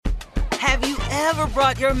Have you ever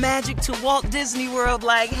brought your magic to Walt Disney World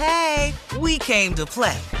like, hey, we came to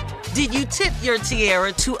play? Did you tip your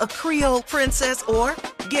tiara to a Creole princess or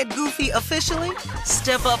get goofy officially?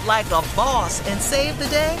 Step up like a boss and save the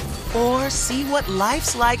day? Or see what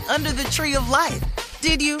life's like under the tree of life?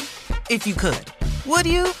 Did you? If you could. Would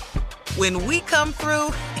you? When we come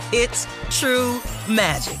through, it's true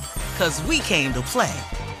magic. 'Cause we came to play.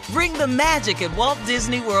 Bring the magic at Walt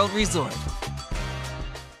Disney World Resort.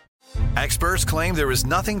 Experts claim there is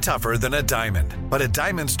nothing tougher than a diamond. But at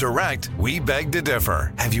Diamonds Direct, we beg to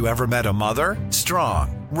differ. Have you ever met a mother?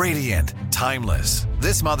 Strong, radiant, timeless.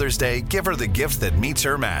 This Mother's Day, give her the gift that meets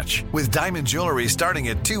her match. With diamond jewelry starting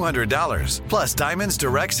at $200. Plus Diamonds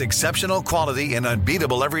Direct's exceptional quality and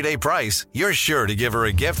unbeatable everyday price, you're sure to give her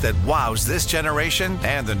a gift that wows this generation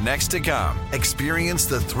and the next to come. Experience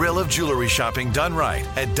the thrill of jewelry shopping done right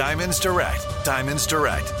at Diamonds Direct. Diamonds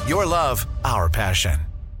Direct. Your love, our passion.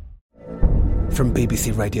 From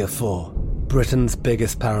BBC Radio 4, Britain's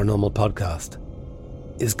biggest paranormal podcast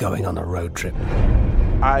is going on a road trip.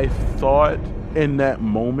 I thought in that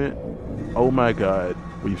moment, oh my God,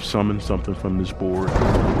 we've summoned something from this board.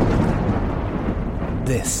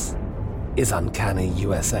 This is Uncanny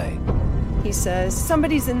USA. He says,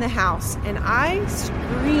 somebody's in the house, and I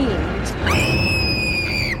screamed.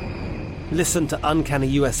 Listen to Uncanny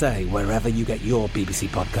USA wherever you get your BBC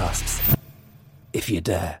podcasts, if you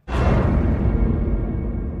dare.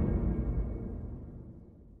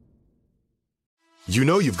 You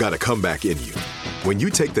know you've got a comeback in you. When you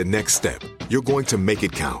take the next step, you're going to make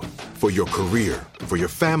it count. For your career, for your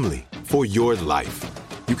family, for your life.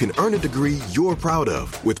 You can earn a degree you're proud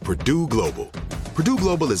of with Purdue Global. Purdue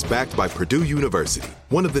Global is backed by Purdue University,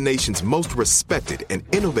 one of the nation's most respected and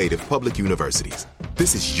innovative public universities.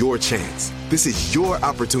 This is your chance. This is your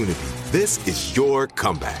opportunity. This is your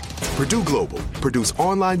comeback. Purdue Global, Purdue's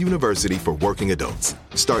online university for working adults.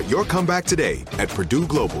 Start your comeback today at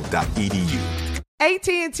purdueglobal.edu.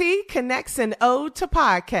 AT&T connects an ode to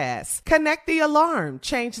podcasts. Connect the alarm.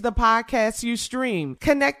 Change the podcast you stream.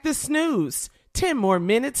 Connect the snooze. 10 more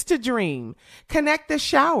minutes to dream. Connect the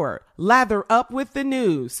shower. Lather up with the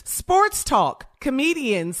news. Sports talk,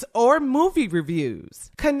 comedians, or movie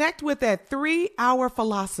reviews. Connect with that 3-hour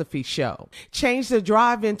philosophy show. Change the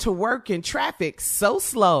drive into work in traffic so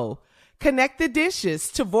slow. Connect the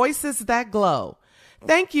dishes to voices that glow.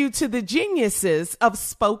 Thank you to the geniuses of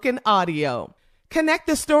spoken audio. Connect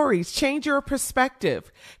the stories, change your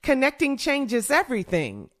perspective. Connecting changes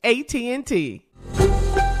everything. AT&T.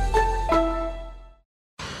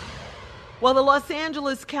 Well, the Los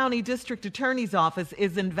Angeles County District Attorney's Office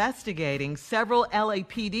is investigating several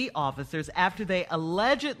LAPD officers after they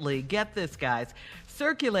allegedly, get this guys,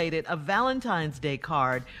 circulated a Valentine's Day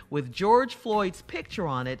card with George Floyd's picture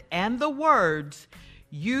on it and the words,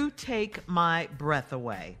 "You take my breath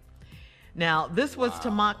away." Now, this was to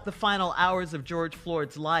mock the final hours of George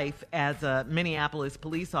Floyd's life as a Minneapolis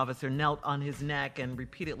police officer knelt on his neck and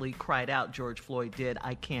repeatedly cried out, George Floyd did,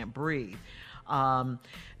 "I can't breathe."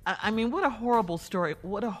 I mean, what a horrible story.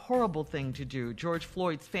 What a horrible thing to do. George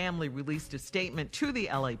Floyd's family released a statement to the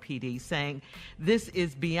LAPD saying this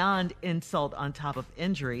is beyond insult on top of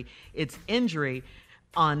injury. It's injury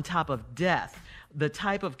on top of death. The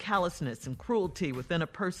type of callousness and cruelty within a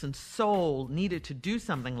person's soul needed to do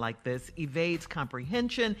something like this evades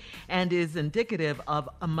comprehension and is indicative of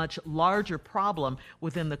a much larger problem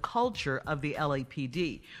within the culture of the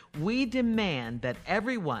LAPD. We demand that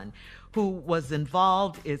everyone who was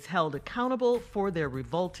involved is held accountable for their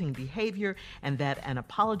revolting behavior and that an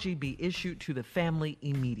apology be issued to the family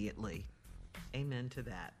immediately. Amen to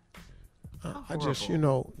that. I just,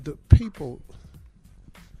 the people...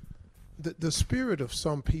 The spirit of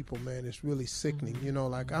some people, man, is really sickening.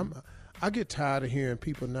 I get tired of hearing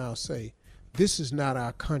people now say, "This is not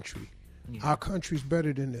our country. Yeah. Our country's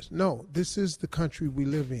better than this." No, this is the country we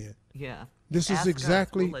live in. Yeah. This is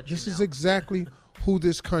exactly who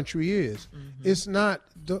this country is. Mm-hmm. It's not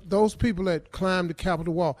those people that climbed the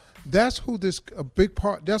Capitol wall. That's who that's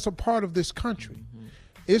a part of this country. Mm-hmm.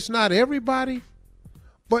 It's not everybody.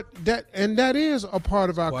 But that is a part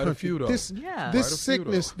of our country. This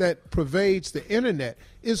sickness that pervades the internet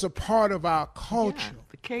is a part of our culture. Yeah,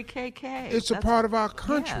 the KKK. It's a part of our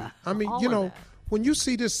country. Yeah, I mean, when you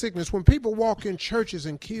see this sickness, when people walk in churches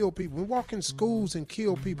and kill people, when walk in schools and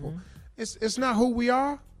kill people, it's not who we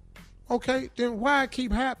are. Okay, then why it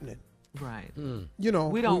keep happening? Right. We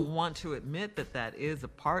don't want to admit that is a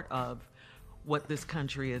part of what this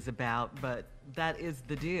country is about, but that is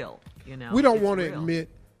the deal. We don't want to admit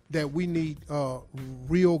that we need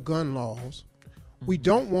real gun laws. We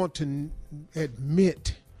don't want to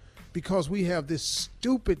admit, because we have this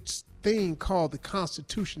stupid thing called the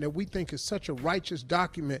Constitution that we think is such a righteous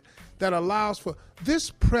document that allows for this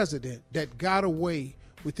president that got away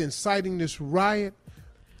with inciting this riot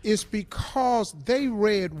is because they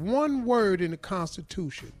read one word in the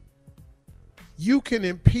Constitution. You can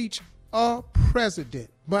impeach a president.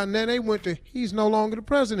 But then they went to, he's no longer the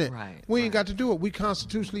president. Right, we ain't got to do it. We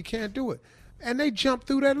constitutionally can't do it. And they jumped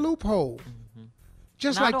through that loophole.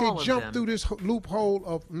 Just Not like all they of jumped them. through this loophole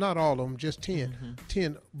of, not all of them, just 10.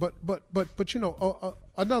 10. But you know,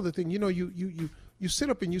 another thing, you know, you sit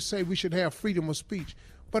up and you say we should have freedom of speech.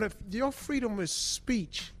 But if your freedom of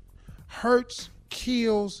speech hurts,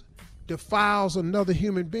 kills, defiles another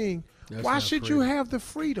human being, why should you have the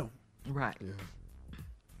freedom? Right. Yeah.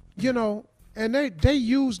 You know, and they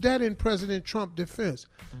use that in President Trump's defense.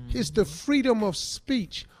 It's the freedom of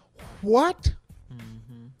speech. What?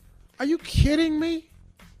 Are you kidding me?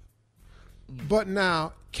 But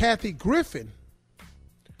now, Kathy Griffin,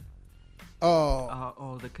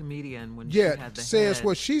 the comedian, when she had the says head.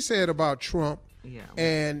 what she said about Trump,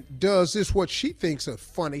 and does this what she thinks is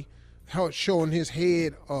funny, how it's showing his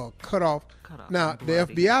head cut off. Now, the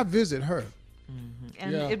FBI visit her.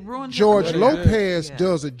 And it ruined George her career. Lopez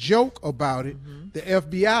does a joke about it. The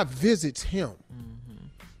FBI visits him.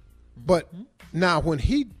 But now when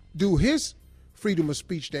he do his freedom of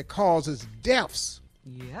speech that causes deaths,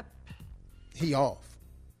 he off.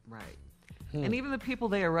 Right. And even the people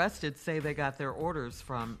they arrested say they got their orders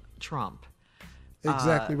from Trump.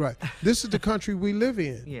 Exactly right. This is the country we live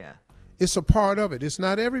in. Yeah. It's a part of it. It's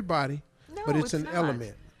not everybody, No, but it's an not.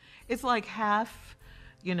 element. It's like half,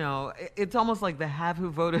 you know, it's almost like the half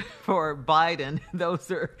who voted for Biden.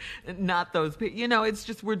 Those are not those people. You know, it's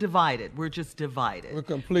just we're divided. We're just divided. We're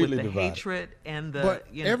completely with the divided. hatred and the. But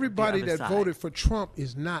you know, everybody the other that side. voted for Trump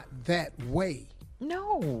is not that way.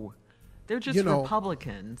 No. They're just You know-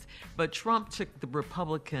 Republicans. But Trump took the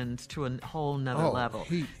Republicans to a whole nother level.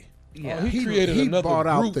 He created another bought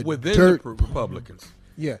out group the within dirt. the Republicans.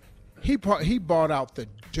 Yeah, he bought out the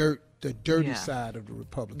dirty Yeah. side of the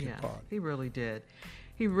Republican Party. He really did.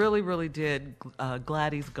 He really, really did.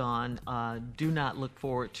 Glad he's gone. Do not look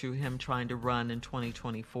forward to him trying to run in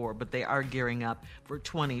 2024, but they are gearing up for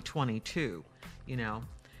 2022. You know,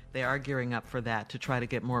 they are gearing up for that to try to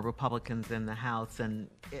get more Republicans in the House and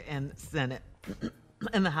Senate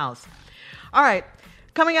in the House. All right.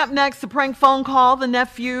 Coming up next, the prank phone call. The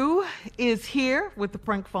nephew is here with the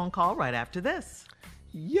prank phone call right after this.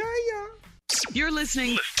 Yeah. You're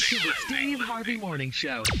listening to the Steve Harvey Morning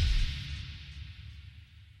Show.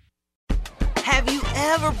 Have you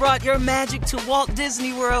ever brought your magic to Walt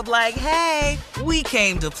Disney World like, hey, we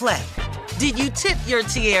came to play? Did you tip your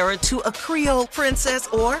tiara to a Creole princess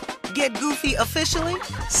or get goofy officially?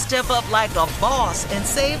 Step up like a boss and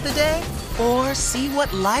save the day? Or see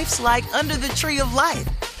what life's like under the tree of life?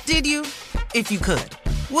 Did you? If you could.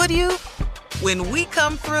 Would you? When we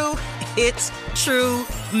come through, it's true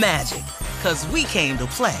magic. 'Cause we came to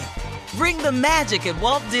play. Bring the magic at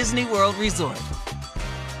Walt Disney World Resort.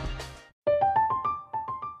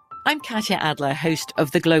 I'm Katya Adler, host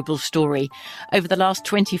of The Global Story. Over the last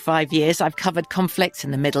 25 years, I've covered conflicts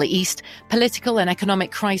in the Middle East, political and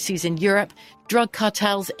economic crises in Europe, drug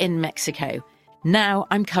cartels in Mexico. Now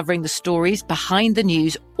I'm covering the stories behind the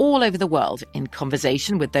news all over the world in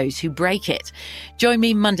conversation with those who break it. Join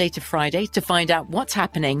me Monday to Friday to find out what's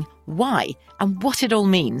happening, why, and what it all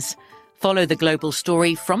means. Follow The Global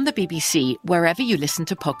Story from the BBC wherever you listen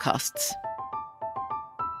to podcasts.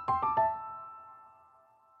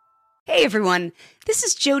 Hey everyone, this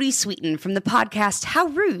is Jodie Sweetin from the podcast How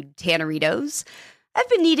Rude, Tanneritos. I've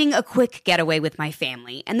been needing a quick getaway with my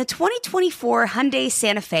family, and the 2024 Hyundai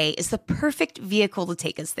Santa Fe is the perfect vehicle to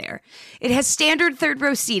take us there. It has standard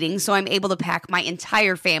third-row seating, so I'm able to pack my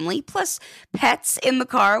entire family, plus pets, in the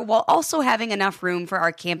car, while also having enough room for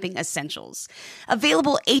our camping essentials.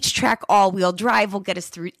 Available H-Track all-wheel drive will get us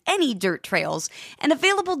through any dirt trails, and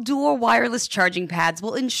available dual wireless charging pads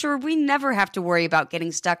will ensure we never have to worry about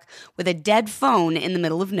getting stuck with a dead phone in the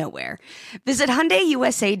middle of nowhere. Visit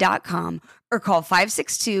HyundaiUSA.com or call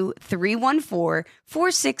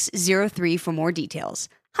 562-314-4603 for more details.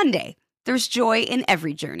 Hyundai, there's joy in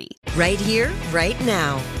every journey. Right here, right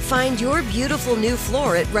now. Find your beautiful new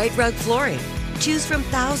floor at Right Rug Flooring. Choose from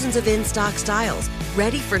thousands of in-stock styles,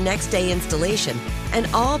 ready for next day installation, and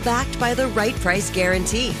all backed by the right price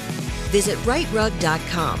guarantee. Visit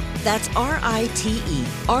rightrug.com. That's RITERUG.com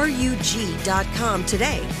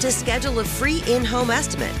today to schedule a free in-home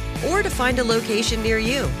estimate or to find a location near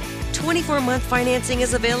you. 24-month financing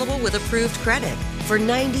is available with approved credit. For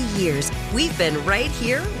 90 years, we've been right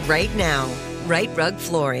here, right now. Right Rug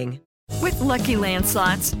Flooring. With Lucky Land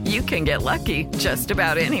Slots, you can get lucky just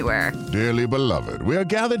about anywhere. Dearly beloved, we are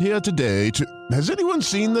gathered here today to... Has anyone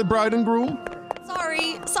seen the bride and groom?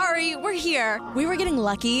 Sorry, we're here. We were getting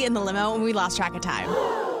lucky in the limo and we lost track of time.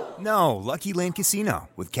 No, Lucky Land Casino,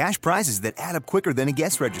 with cash prizes that add up quicker than a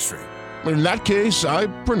guest registry. In that case, I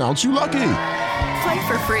pronounce you lucky. Play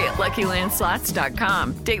for free at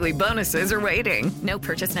LuckyLandSlots.com. Daily bonuses are waiting. No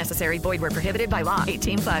purchase necessary. Void where prohibited by law.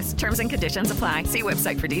 18+. Terms and conditions apply. See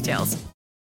website for details.